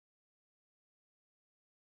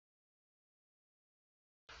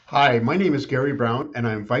Hi, my name is Gary Brown, and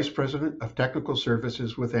I'm Vice President of Technical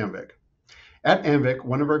Services with Amvic. At Amvic,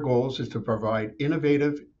 one of our goals is to provide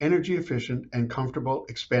innovative, energy-efficient, and comfortable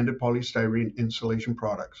expanded polystyrene insulation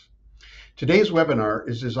products. Today's webinar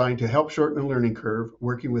is designed to help shorten the learning curve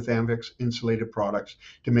working with Amvic's insulated products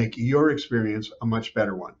to make your experience a much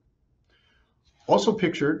better one. Also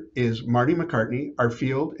pictured is Marty McCartney, our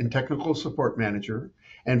Field and Technical Support Manager,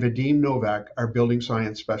 and Vadim Novak, our Building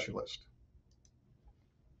Science Specialist.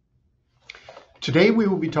 Today we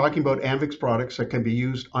will be talking about Amvic's products that can be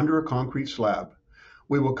used under a concrete slab.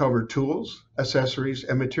 We will cover tools, accessories,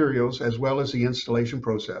 and materials as well as the installation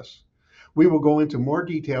process. We will go into more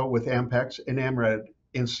detail with Ampex and Amrad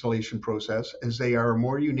installation process as they are a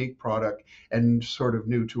more unique product and sort of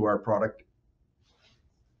new to our product.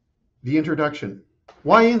 The introduction.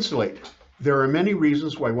 Why insulate? There are many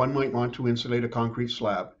reasons why one might want to insulate a concrete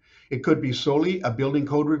slab. It could be solely a building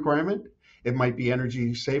code requirement. It might be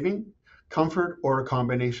energy saving, comfort, or a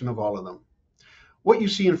combination of all of them. What you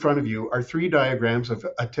see in front of you are three diagrams of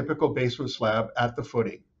a typical basement slab at the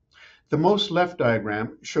footing. The most left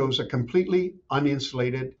diagram shows a completely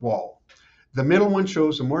uninsulated wall. The middle one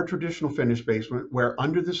shows a more traditional finished basement where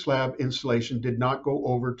under the slab insulation did not go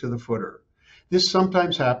over to the footer. This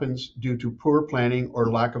sometimes happens due to poor planning or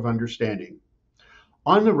lack of understanding.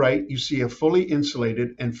 On the right, you see a fully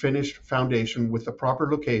insulated and finished foundation with the proper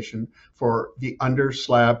location for the under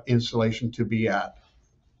slab insulation to be at.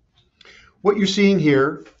 What you're seeing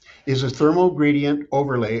here is a thermal gradient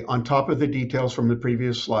overlay on top of the details from the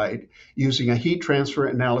previous slide using a heat transfer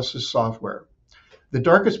analysis software. The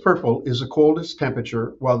darkest purple is the coldest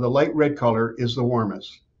temperature, while the light red color is the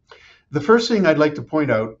warmest. The first thing I'd like to point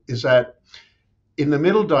out is that in the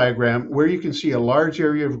middle diagram, where you can see a large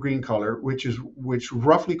area of green color, which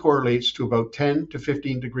roughly correlates to about 10 to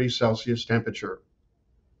 15 degrees Celsius temperature.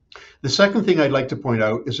 The second thing I'd like to point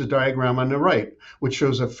out is a diagram on the right, which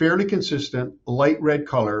shows a fairly consistent light red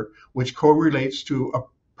color, which correlates to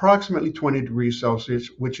approximately 20 degrees Celsius,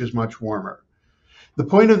 which is much warmer. The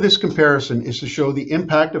point of this comparison is to show the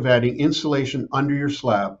impact of adding insulation under your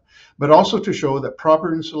slab, but also to show that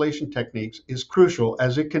proper insulation techniques is crucial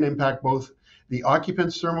as it can impact both the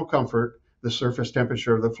occupant's thermal comfort, the surface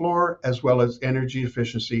temperature of the floor, as well as energy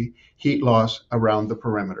efficiency, heat loss around the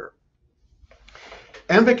perimeter.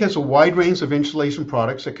 Amvic has a wide range of insulation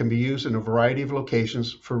products that can be used in a variety of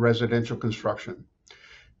locations for residential construction.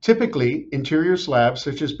 Typically, interior slabs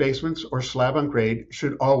such as basements or slab on grade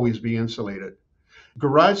should always be insulated.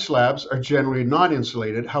 Garage slabs are generally not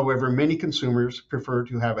insulated. However, many consumers prefer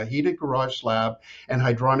to have a heated garage slab, and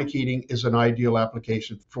hydronic heating is an ideal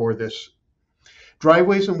application for this.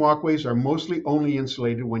 Driveways and walkways are mostly only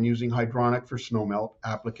insulated when using hydronic for snowmelt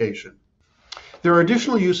application. There are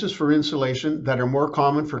additional uses for insulation that are more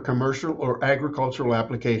common for commercial or agricultural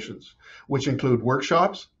applications, which include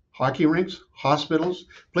workshops, hockey rinks, hospitals,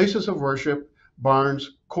 places of worship,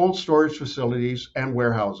 barns, cold storage facilities, and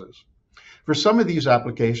warehouses. For some of these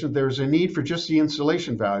applications, there is a need for just the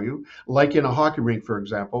insulation value, like in a hockey rink, for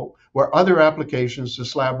example, where other applications, the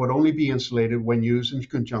slab would only be insulated when used in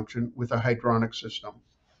conjunction with a hydronic system.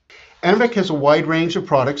 Amvic has a wide range of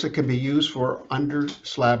products that can be used for under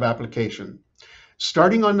slab application.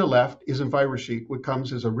 Starting on the left is EnviroSheet, which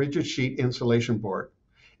comes as a rigid sheet insulation board.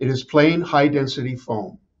 It is plain high-density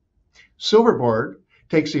foam. Silverboard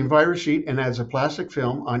takes the EnviroSheet and adds a plastic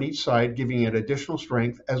film on each side, giving it additional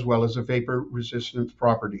strength as well as a vapor resistance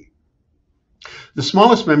property. The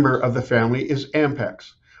smallest member of the family is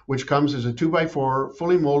Ampex, which comes as a 2x4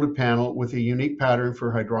 fully molded panel with a unique pattern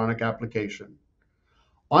for hydronic application.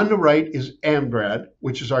 On the right is Amrad,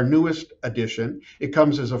 which is our newest addition. It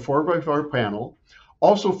comes as a 4x4 panel,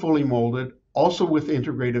 also fully molded, also with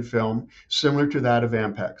integrated film, similar to that of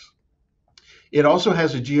Ampex. It also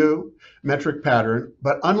has a geometric pattern,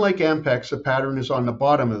 but unlike Ampex, the pattern is on the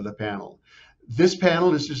bottom of the panel. This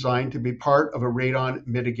panel is designed to be part of a radon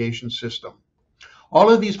mitigation system. All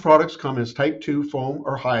of these products come as type 2 foam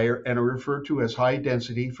or higher and are referred to as high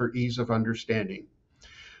density for ease of understanding.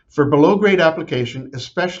 For below grade application,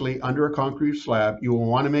 especially under a concrete slab, you will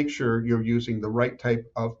want to make sure you're using the right type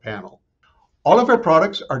of panel. All of our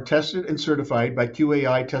products are tested and certified by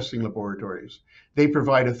QAI testing laboratories. They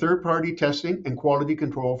provide a third-party testing and quality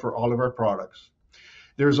control for all of our products.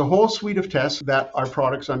 There is a whole suite of tests that our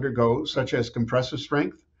products undergo, such as compressive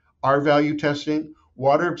strength, R-value testing,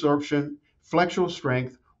 water absorption, flexural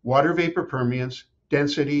strength, water vapor permeance,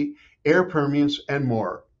 density, air permeance, and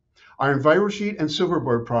more. Our EnviroSheet and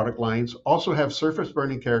Silverboard product lines also have surface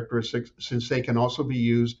burning characteristics since they can also be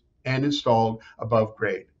used and installed above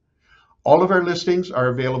grade. All of our listings are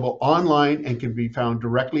available online and can be found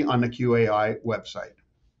directly on the QAI website.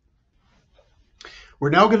 We're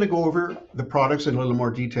now going to go over the products in a little more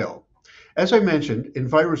detail. As I mentioned,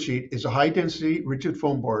 EnviroSheet is a high-density rigid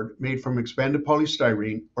foam board made from expanded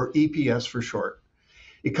polystyrene, or EPS for short.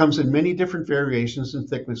 It comes in many different variations and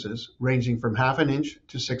thicknesses, ranging from half an inch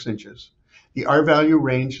to 6 inches. The R value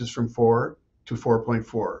range is from 4 to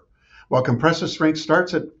 4.4, while compressive strength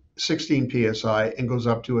starts at 16 psi and goes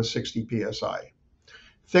up to a 60 psi.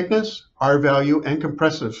 Thickness, R value, and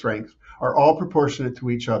compressive strength are all proportionate to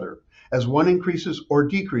each other. As one increases or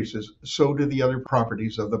decreases, so do the other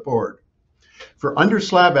properties of the board. For under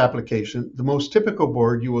slab application, the most typical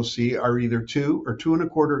board you will see are either 2 or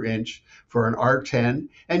 2¼ inch for an R10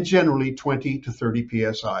 and generally 20 to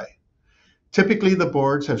 30 psi. Typically, the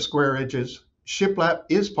boards have square edges. Shiplap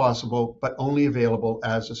is possible, but only available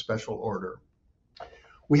as a special order.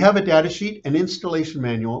 We have a datasheet and installation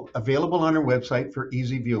manual available on our website for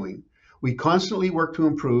easy viewing. We constantly work to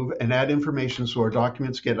improve and add information so our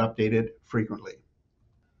documents get updated frequently.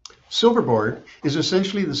 Silverboard is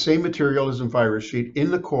essentially the same material as EnviroSheet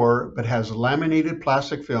in the core, but has laminated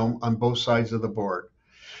plastic film on both sides of the board.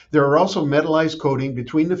 There are also metallized coating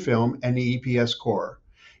between the film and the EPS core,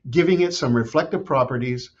 giving it some reflective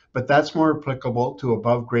properties, but that's more applicable to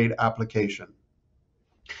above grade application.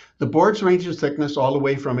 The boards range in thickness all the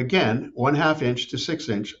way from, again, 1/2 inch to 6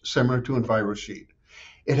 inch, similar to EnviroSheet.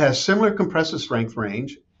 It has similar compressive strength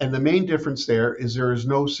range, and the main difference there is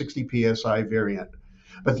no 60 psi variant,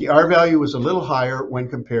 but the R value is a little higher when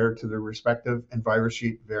compared to the respective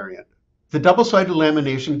EnviroSheet variant. The double-sided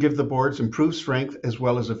lamination gives the boards improved strength as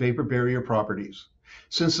well as vapor barrier properties.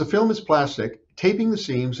 Since the film is plastic, taping the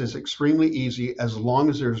seams is extremely easy as long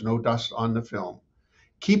as there is no dust on the film.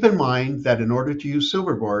 Keep in mind that in order to use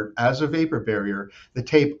Silverboard as a vapor barrier, the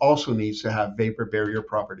tape also needs to have vapor barrier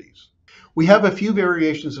properties. We have a few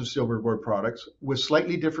variations of Silverboard products with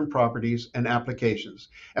slightly different properties and applications,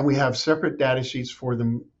 and we have separate data sheets for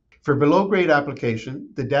them. For below grade application,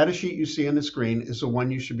 the data sheet you see on the screen is the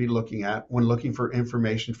one you should be looking at when looking for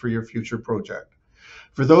information for your future project.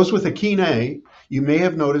 For those with a keen eye, you may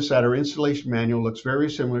have noticed that our installation manual looks very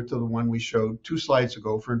similar to the one we showed 2 slides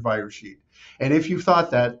ago for EnviroSheet. And if you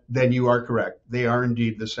thought that, then you are correct. They are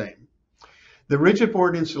indeed the same. The rigid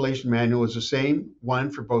board installation manual is the same one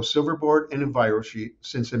for both Silverboard and EnviroSheet,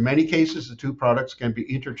 since in many cases the two products can be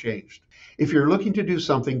interchanged. If you're looking to do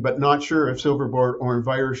something but not sure if Silverboard or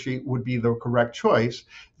EnviroSheet would be the correct choice,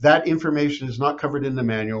 that information is not covered in the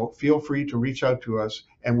manual. Feel free to reach out to us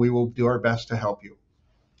and we will do our best to help you.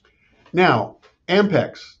 Now,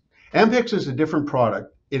 Ampex. Ampex is a different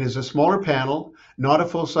product. It is a smaller panel, not a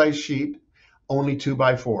full-size sheet, only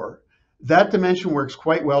 2x4. That dimension works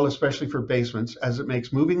quite well, especially for basements, as it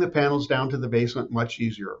makes moving the panels down to the basement much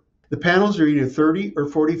easier. The panels are either 30 or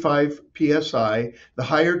 45 psi. The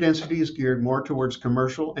higher density is geared more towards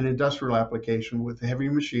commercial and industrial application with heavy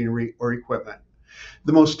machinery or equipment.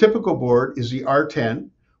 The most typical board is the R10,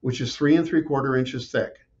 which is 3¾ inches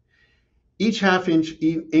thick. Each half-inch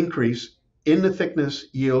increase in the thickness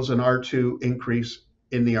yields an R2 increase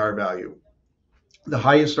in the R value, the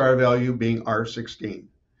highest R value being R16.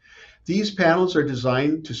 These panels are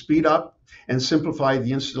designed to speed up and simplify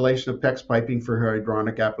the installation of PEX piping for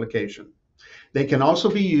hydronic application. They can also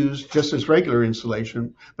be used just as regular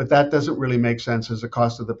insulation, but that doesn't really make sense as the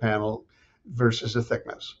cost of the panel versus the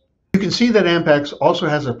thickness. You can see that Ampex also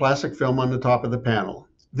has a plastic film on the top of the panel.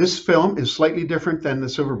 This film is slightly different than the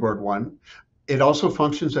Silverboard one. It also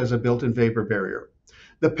functions as a built-in vapor barrier.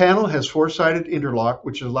 The panel has 4-sided interlock,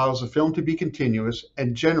 which allows the film to be continuous,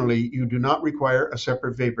 and generally you do not require a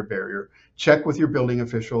separate vapor barrier. Check with your building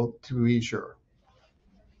official to be sure.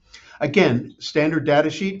 Again, standard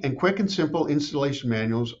data sheet and quick and simple installation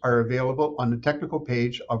manuals are available on the technical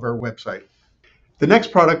page of our website. The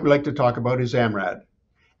next product we'd like to talk about is AMRAD.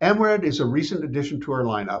 AMRAD is a recent addition to our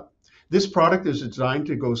lineup. This product is designed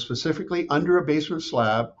to go specifically under a basement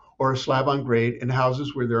slab or a slab on grade in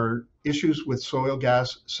houses where there are issues with soil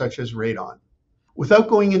gas such as radon. Without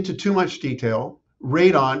going into too much detail,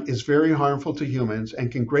 radon is very harmful to humans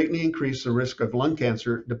and can greatly increase the risk of lung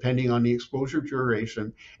cancer depending on the exposure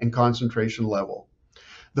duration and concentration level.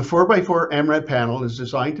 The 4x4 AMRAD panel is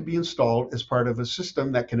designed to be installed as part of a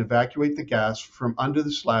system that can evacuate the gas from under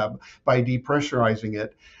the slab by depressurizing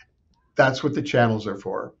it. That's what the channels are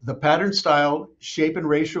for. The pattern style, shape, and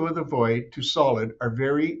ratio of the void to solid are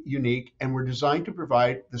very unique and were designed to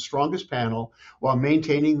provide the strongest panel while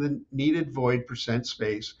maintaining the needed void percent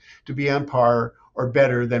space to be on par or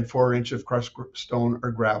better than 4 inches of crushed stone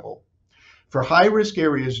or gravel. For high-risk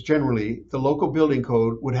areas, generally, the local building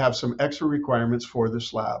code would have some extra requirements for the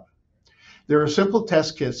slab. There are simple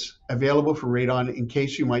test kits available for radon in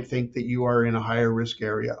case you might think that you are in a higher risk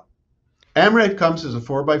area. AMRAD comes as a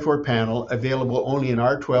 4x4 panel available only in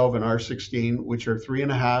R12 and R16, which are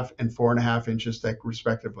 3.5 and 4.5 inches thick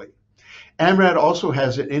respectively. AMRAD also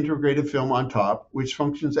has an integrated film on top, which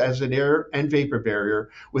functions as an air and vapor barrier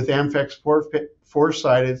with Amvic's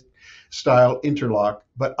four-sided style interlock,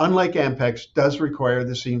 but unlike Ampex, does require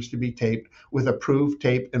the seams to be taped with approved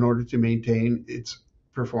tape in order to maintain its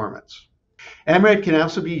performance. AMRAD can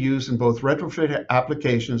also be used in both retrofit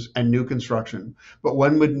applications and new construction, but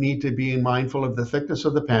one would need to be mindful of the thickness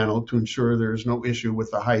of the panel to ensure there is no issue with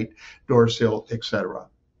the height, door sill, etc.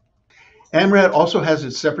 AMRAD also has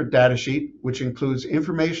its separate data sheet, which includes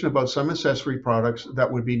information about some accessory products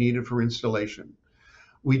that would be needed for installation.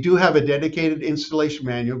 We do have a dedicated installation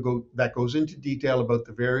manual that goes into detail about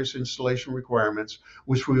the various installation requirements,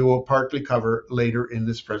 which we will partly cover later in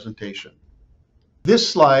this presentation. This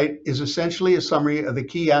slide is essentially a summary of the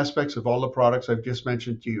key aspects of all the products I've just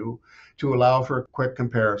mentioned to you to allow for a quick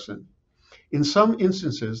comparison. In some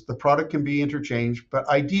instances, the product can be interchanged, but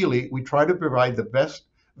ideally, we try to provide the best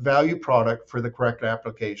value product for the correct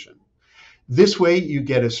application. This way, you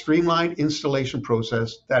get a streamlined installation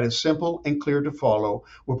process that is simple and clear to follow,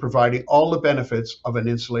 while providing all the benefits of an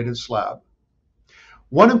insulated slab.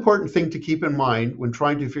 One important thing to keep in mind when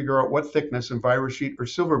trying to figure out what thickness EnviroSheet or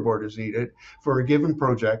Silverboard is needed for a given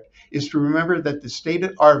project is to remember that the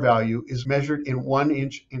stated R value is measured in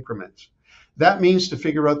 1-inch increments. That means to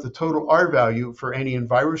figure out the total R value for any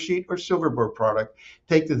EnviroSheet or Silverboard product,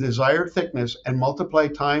 take the desired thickness and multiply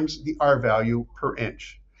times the R value per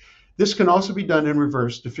inch. This can also be done in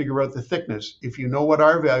reverse to figure out the thickness if you know what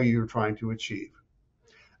R value you're trying to achieve.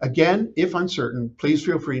 Again, if uncertain, please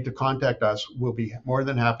feel free to contact us. We'll be more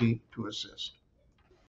than happy to assist.